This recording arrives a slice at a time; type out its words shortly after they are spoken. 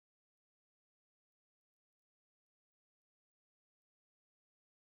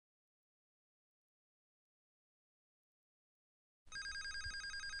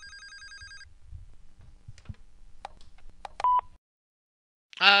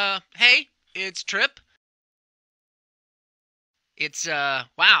Hey, it's Trip.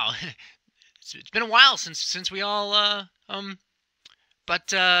 Wow. It's been a while since we all, but,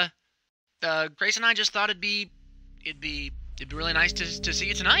 Grace and I just thought it'd be really nice to see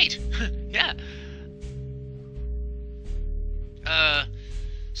you tonight. Yeah. Uh,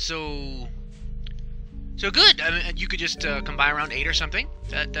 so, so good. I mean, you could just, come by around 8 or something.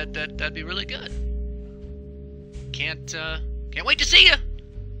 That'd be really good. Can't wait to see you.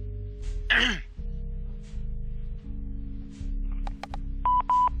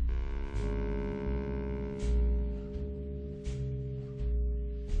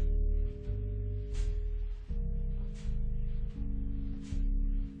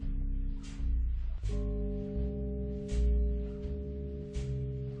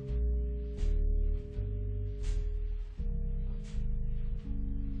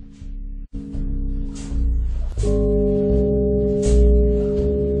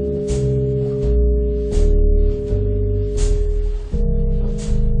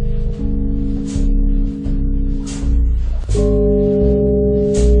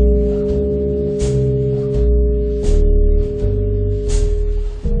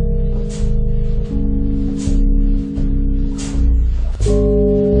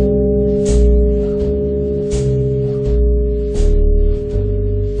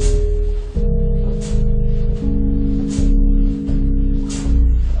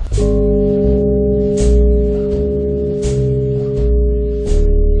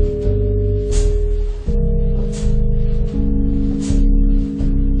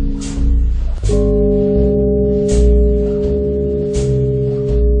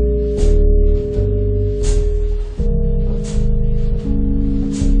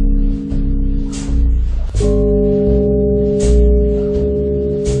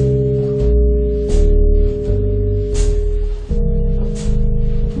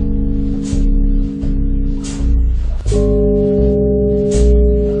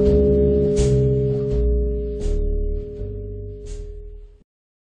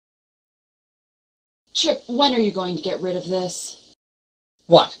 Chip, when are you going to get rid of this?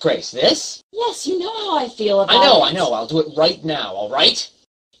 What, Grace, this? Yes, you know how I feel about it. I know. I'll do it right now, all right?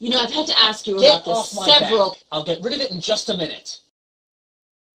 You know, I've had to ask you Get about this off my several... back. I'll get rid of it in just a minute.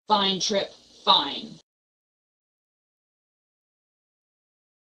 Fine, Trip, fine.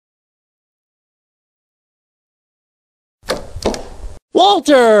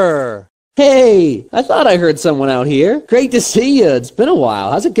 Walter! Hey, I thought I heard someone out here. Great to see you. It's been a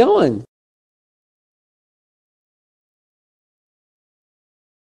while. How's it going?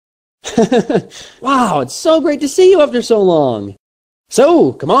 Wow, it's so great to see you after so long.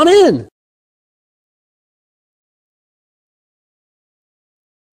 So, come on in.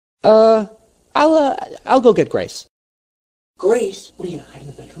 I'll go get Grace. Grace? What are you gonna hide in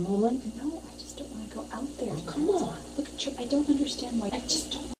the bedroom all night? No, I just don't want to go out there. Oh, come on. Look, Chip, I don't understand why. I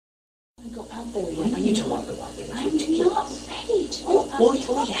just don't want to go out there. Why you don't want to go out there? I'm not ready to go out Well,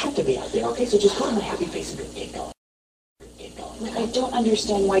 there. you have to be out there, okay? So just put on a happy face and get going. Look, I don't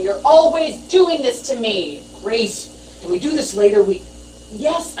understand why you're always doing this to me. Grace, can we do this later?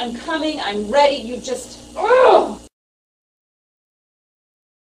 Yes, I'm coming. I'm ready. You just... Ugh!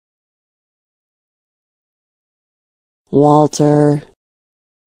 Walter.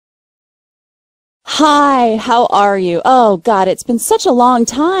 Hi, how are you? Oh, God, it's been such a long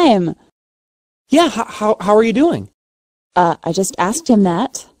time. Yeah, how are you doing? I just asked him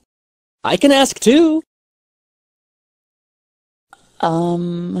that. I can ask too.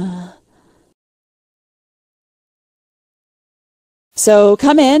 So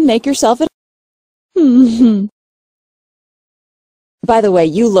come in, make yourself at home. By the way,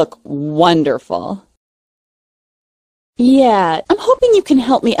 you look wonderful. Yeah, I'm hoping you can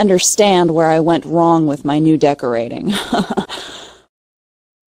help me understand where I went wrong with my new decorating.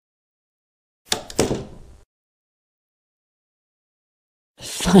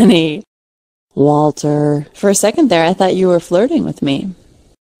 Funny. Walter, for a second there, I thought you were flirting with me.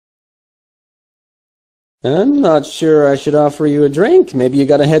 I'm not sure I should offer you a drink. Maybe you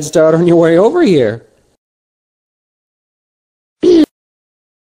got a head start on your way over here.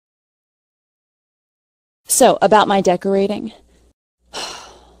 So, about my decorating.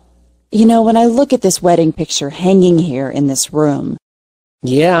 You know, when I look at this wedding picture hanging here in this room...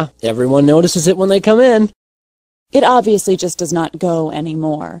 Yeah, everyone notices it when they come in. It obviously just does not go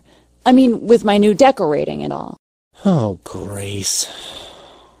anymore. I mean, with my new decorating and all. Oh, Grace.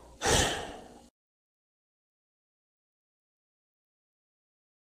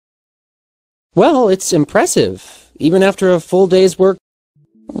 Well, it's impressive, even after a full day's work.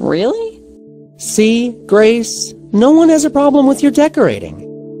 Really? See, Grace, no one has a problem with your decorating.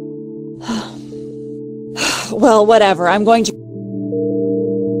 Well, whatever. I'm going to...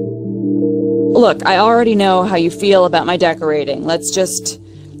 Look, I already know how you feel about my decorating. Let's just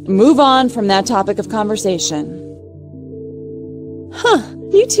move on from that topic of conversation. Huh,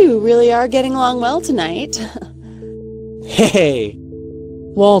 you two really are getting along well tonight. Hey,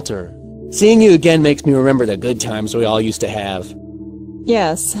 Walter. Seeing you again makes me remember the good times we all used to have.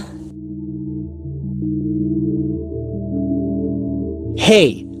 Yes.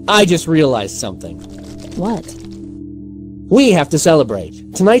 Hey, I just realized something. What? We have to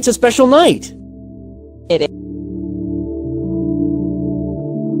celebrate. Tonight's a special night. It is.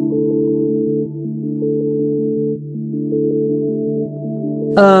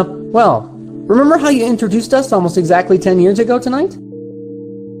 Well, remember how you introduced us almost exactly 10 years ago tonight?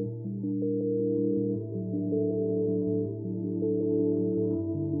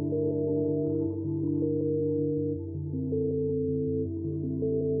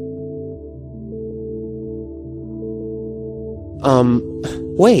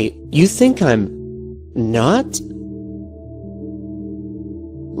 Wait, you think I'm not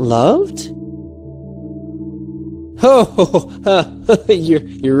loved? Oh,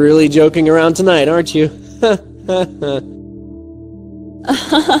 you're really joking around tonight, aren't you?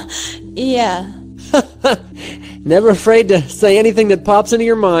 Yeah. Never afraid to say anything that pops into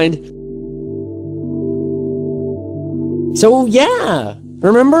your mind. So, yeah,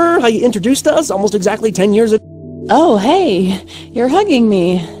 remember how you introduced us almost exactly 10 years ago? Oh, hey, you're hugging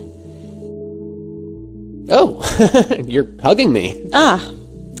me. Oh, you're hugging me. Ah,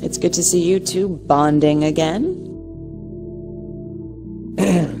 it's good to see you two bonding again.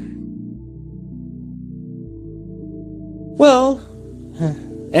 Well,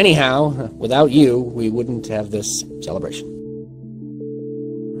 anyhow, without you, we wouldn't have this celebration.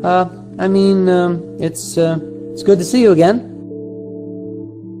 It's good to see you again.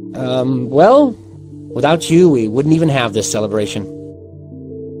 Well, without you, we wouldn't even have this celebration.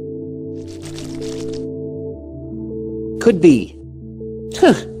 Could be.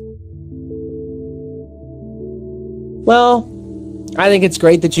 Huh. Well, I think it's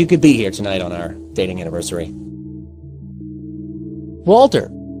great that you could be here tonight on our dating anniversary. Walter,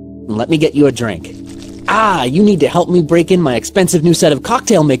 let me get you a drink. Ah, you need to help me break in my expensive new set of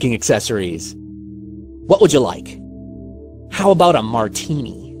cocktail-making accessories. What would you like? How about a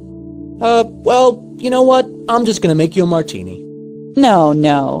martini? Well, you know what? I'm just gonna make you a martini.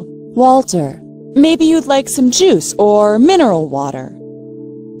 No. Walter, maybe you'd like some juice or mineral water.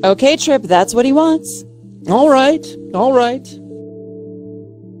 Okay, Trip, that's what he wants. All right.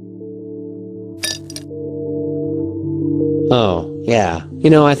 Oh, yeah.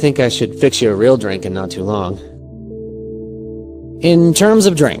 I think I should fix you a real drink in not too long. In terms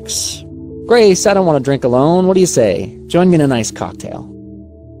of drinks, Grace, I don't want to drink alone. What do you say? Join me in a nice cocktail.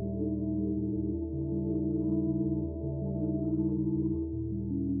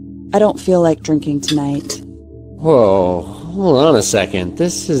 I don't feel like drinking tonight. Whoa, hold on a second.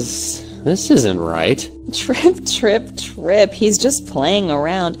 This isn't right. Trip. He's just playing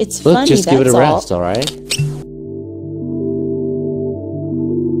around. It's Look, funny, just give it a that's all. rest, all right?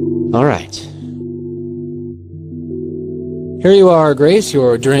 All right. Here you are, Grace.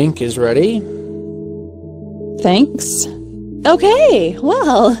 Your drink is ready. Thanks. Okay,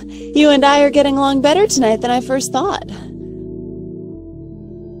 well, you and I are getting along better tonight than I first thought.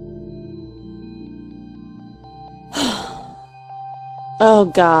 Oh,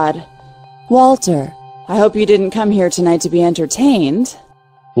 God. Walter, I hope you didn't come here tonight to be entertained.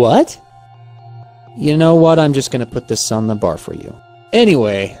 What? You know what? I'm just gonna put this on the bar for you.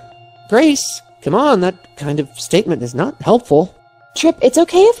 Anyway, Grace, come on. That kind of statement is not helpful. Trip, it's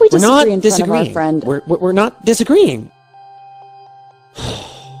okay if we We're not disagree in front of disagreeing. our friend. We're not disagreeing.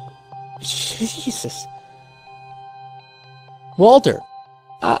 Jesus. Walter,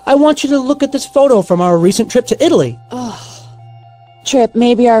 I want you to look at this photo from our recent trip to Italy. Trip,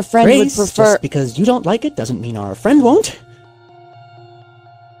 maybe our friend Grace, would prefer... just because you don't like it doesn't mean our friend won't.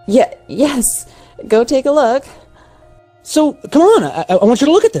 Yes. Go take a look. So, come on, I want you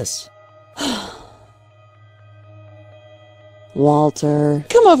to look at this. Walter,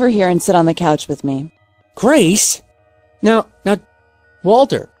 come over here and sit on the couch with me. Grace? Now,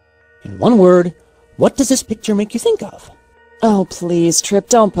 Walter, in one word, what does this picture make you think of? Oh, please, Trip,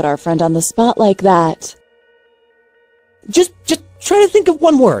 don't put our friend on the spot like that. Just try to think of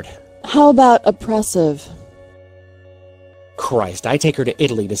one word. How about oppressive? Christ, I take her to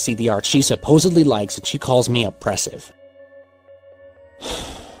Italy to see the art she supposedly likes, and she calls me oppressive.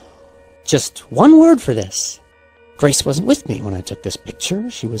 Just one word for this. Grace wasn't with me when I took this picture.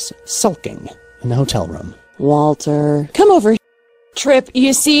 She was sulking in the hotel room. Walter, come over here. Trip,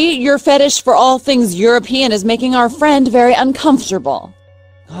 you see, your fetish for all things European is making our friend very uncomfortable.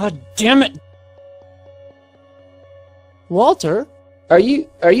 God damn it! Walter, are you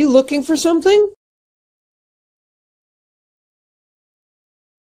looking for something?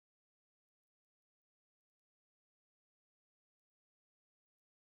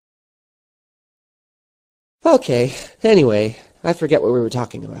 Okay, anyway, I forget what we were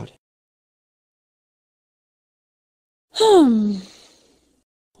talking about.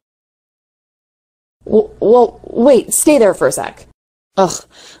 Well, wait, stay there for a sec. Ugh,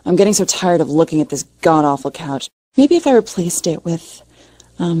 I'm getting so tired of looking at this god-awful couch. Maybe if I replaced it with,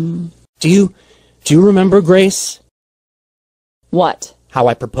 Do you remember, Grace? What? How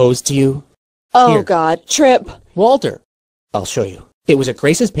I proposed to you? Oh Here. God, Trip. Walter, I'll show you. It was at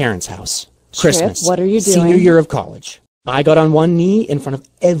Grace's parents' house. Trip, Christmas. what are you doing? Senior year of college. I got on one knee in front of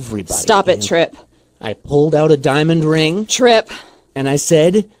everybody. Stop it, and Trip. I pulled out a diamond ring, Trip. and I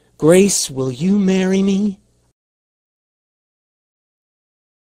said, Grace, will you marry me?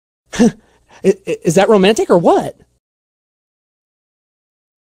 Is that romantic or what?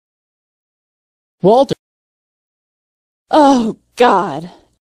 Walter. Oh, God.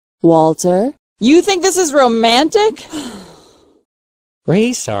 Walter, you think this is romantic?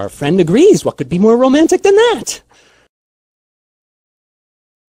 Grace, our friend agrees. What could be more romantic than that?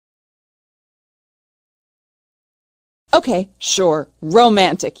 Okay, sure.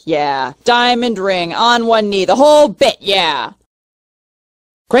 Romantic, yeah. Diamond ring, on one knee, the whole bit, yeah.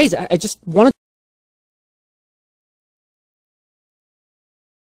 Grace, I just wanted...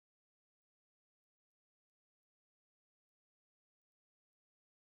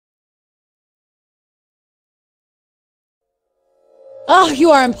 Oh,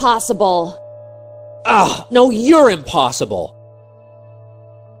 you are impossible. Ah, no, you're impossible.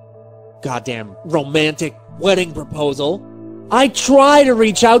 Goddamn romantic wedding proposal. I try to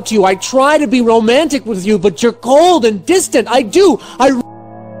reach out to you. I try to be romantic with you, but you're cold and distant. I do.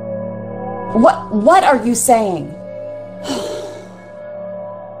 What are you saying?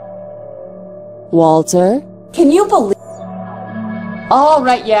 Walter? Can you believe? All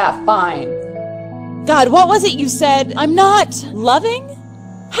right, yeah, fine. God, what was it you said? I'm not loving?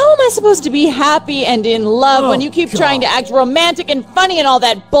 How am I supposed to be happy and in love when you keep trying to act romantic and funny and all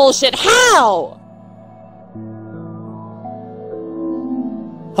that bullshit? How?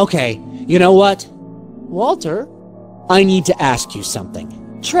 Okay, you know what? Walter, I need to ask you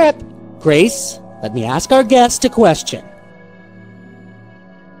something. Trip. Grace, let me ask our guest a question.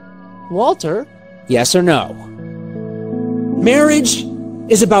 Walter, yes or no? Marriage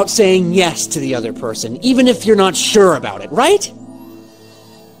is about saying yes to the other person, even if you're not sure about it, right?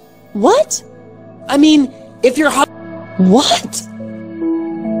 What? I mean, if you're... What?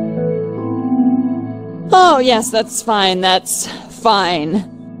 Oh, yes, that's fine. That's fine.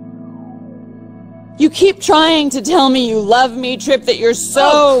 You keep trying to tell me you love me, Trip, that you're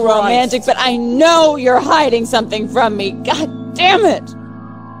so romantic, but I know you're hiding something from me. God damn it!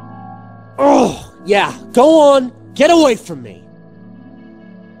 Oh, yeah, go on. Get away from me.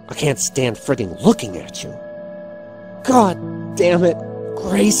 I can't stand frigging looking at you. God damn it,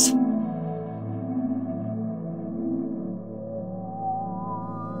 Grace.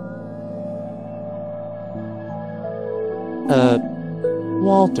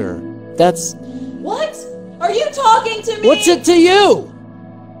 Walter, that's... What? Are you talking to me? What's it to you?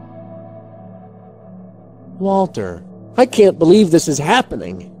 Walter, I can't believe this is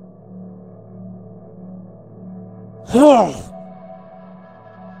happening.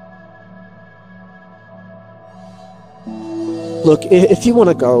 Look, if you want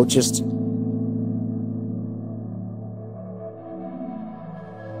to go, just...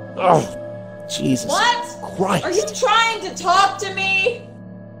 Oh, Jesus What? Christ. Are you trying to talk to me?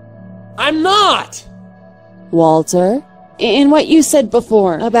 I'm not! Walter, in what you said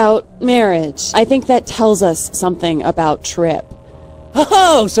before about marriage, I think that tells us something about Trip.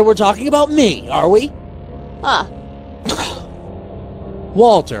 Oh, so we're talking about me, are we? Huh.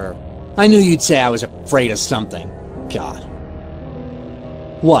 Walter, I knew you'd say I was afraid of something. God.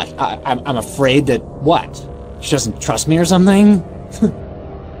 What? I'm afraid that what? She doesn't trust me or something?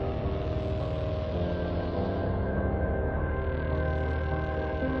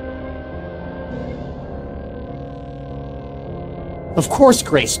 Of course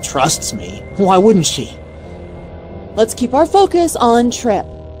Grace trusts me. Why wouldn't she? Let's keep our focus on Trip.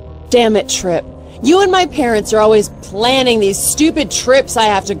 Damn it, Trip. You and my parents are always planning these stupid trips I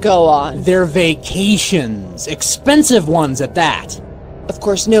have to go on. They're vacations. Expensive ones at that. Of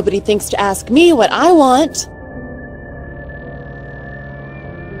course, nobody thinks to ask me what I want.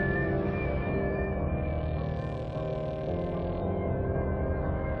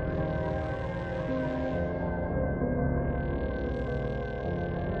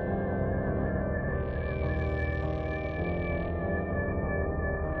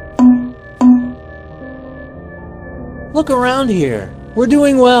 Look around here. We're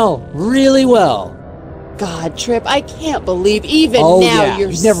doing well. Really well. God, Trip, I can't believe even Oh now yeah, you're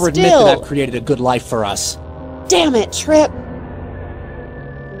you never admit still... that I've created a good life for us. Damn it, Trip.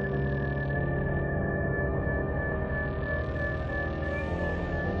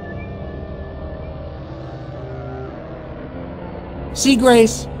 See,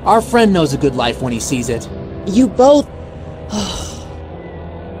 Grace? Our friend knows a good life when he sees it. You both...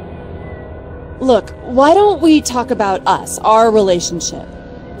 Look, why don't we talk about us, our relationship?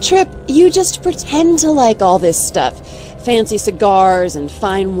 Trip, you just pretend to like all this stuff. Fancy cigars and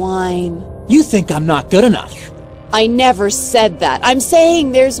fine wine. You think I'm not good enough. I never said that. I'm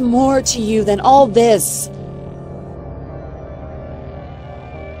saying there's more to you than all this.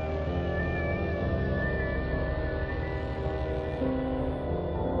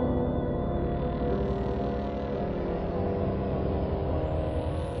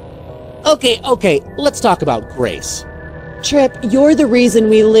 Okay, let's talk about Grace. Trip, you're the reason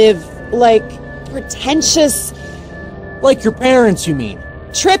we live, like, pretentious... Like your parents, you mean?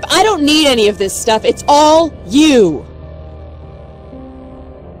 Trip, I don't need any of this stuff. It's all you.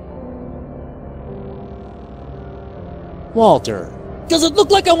 Walter, does it look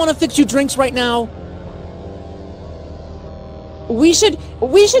like I want to fix you drinks right now? We should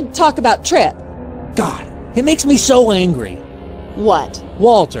talk about Trip. God, it makes me so angry. What?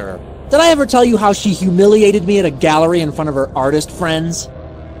 Walter, did I ever tell you how she humiliated me at a gallery in front of her artist friends?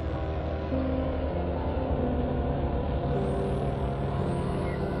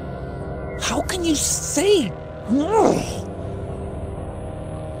 How can you say... Ugh.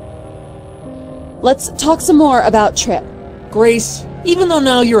 Let's talk some more about Trip. Grace, even though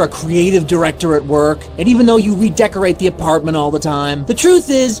now you're a creative director at work, and even though you redecorate the apartment all the time, the truth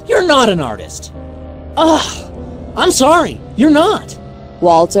is, you're not an artist. Ugh. I'm sorry, you're not.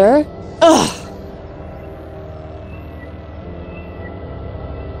 Walter? Ugh.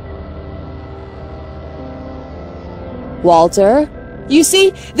 Walter? You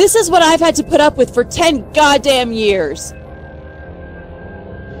see, this is what I've had to put up with for 10 goddamn years.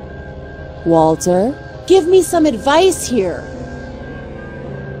 Walter, give me some advice here.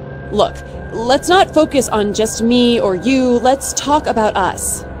 Look, let's not focus on just me or you. Let's talk about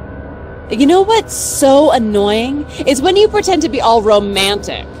us. You know what's so annoying? Is when you pretend to be all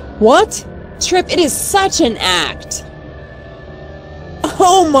romantic. What? Trip, it is such an act.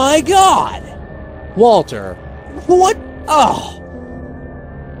 Oh my God! Walter, what? Oh.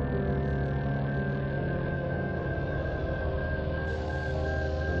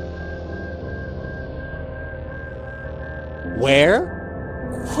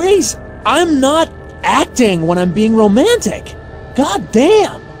 Where? Grace, I'm not acting when I'm being romantic. God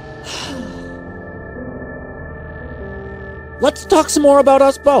damn. Let's talk some more about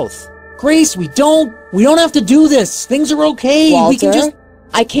us both. Grace, we don't have to do this. Things are okay. Walter, we can just...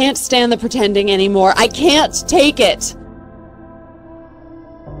 I can't stand the pretending anymore. I can't take it.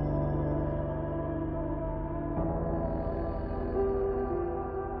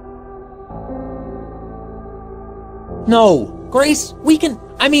 No, Grace, we can...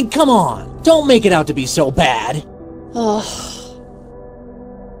 I mean, come on. Don't make it out to be so bad. Ugh.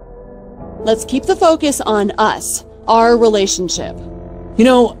 Let's keep the focus on us, our relationship. You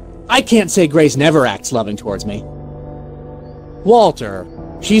know, I can't say Grace never acts loving towards me. Walter,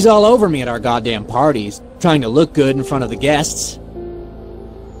 she's all over me at our goddamn parties, trying to look good in front of the guests.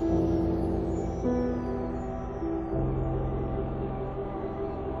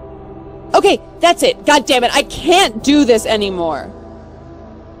 Okay, that's it. God damn it, I can't do this anymore.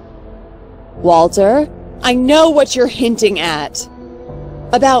 Walter, I know what you're hinting at.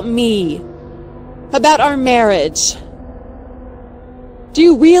 About me. About our marriage. Do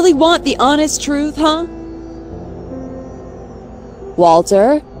you really want the honest truth, huh?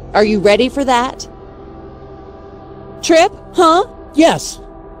 Walter, are you ready for that? Trip, huh? Yes.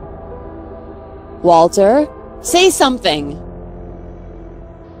 Walter, say something.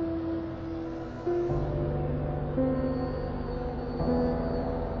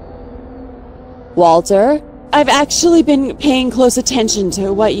 Walter, I've actually been paying close attention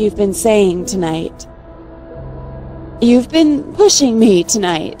to what you've been saying tonight. You've been pushing me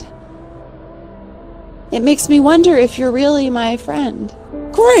tonight. It makes me wonder if you're really my friend.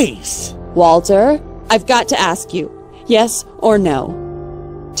 Grace! Walter, I've got to ask you, yes or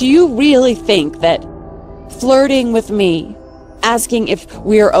no? Do you really think that flirting with me, asking if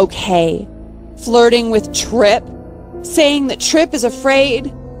we're okay, flirting with Trip, saying that Trip is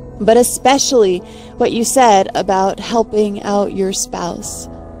afraid, but especially what you said about helping out your spouse.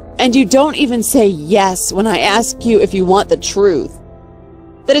 And you don't even say yes when I ask you if you want the truth.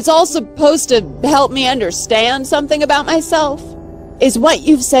 That it's all supposed to help me understand something about myself? Is what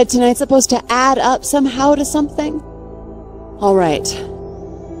you've said tonight supposed to add up somehow to something? All right.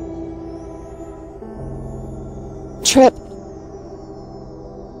 Trip.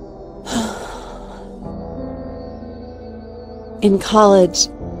 In college,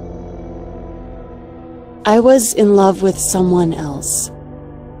 I was in love with someone else.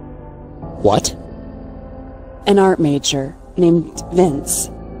 What? An art major named Vince.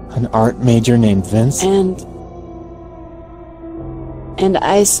 An art major named Vince? And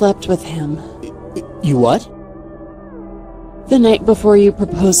I slept with him. You what? The night before you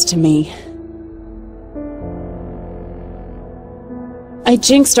proposed to me. I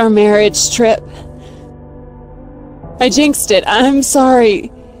jinxed our marriage, Trip. I jinxed it. I'm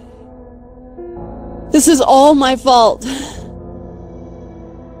sorry. This is all my fault.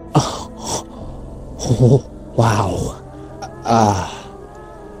 Oh, wow.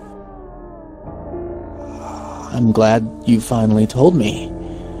 I'm glad you finally told me.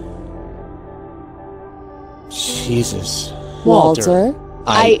 Jesus. Walter,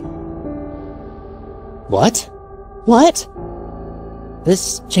 What? What?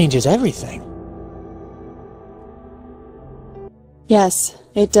 This changes everything. Yes,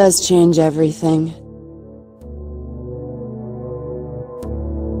 it does change everything.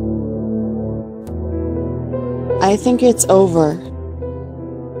 I think it's over.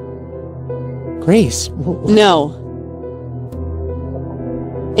 Grace. No.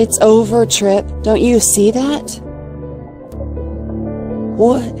 It's over, Trip. Don't you see that?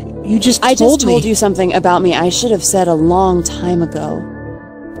 What? You just I just me. told you something about me I should have said a long time ago.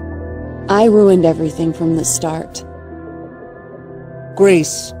 I ruined everything from the start.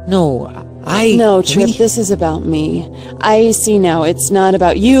 Grace, no, No, Trip, this is about me. I see now, it's not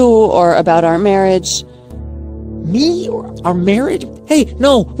about you or about our marriage. Me or our marriage? Hey,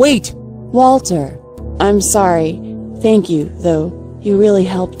 no, wait! Walter, I'm sorry. Thank you, though. You really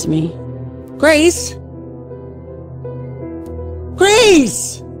helped me. Grace!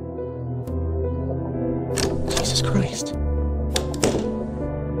 Grace! Jesus Christ.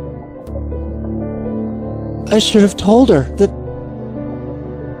 I should have told her that...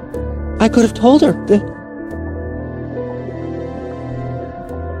 I could have told her that...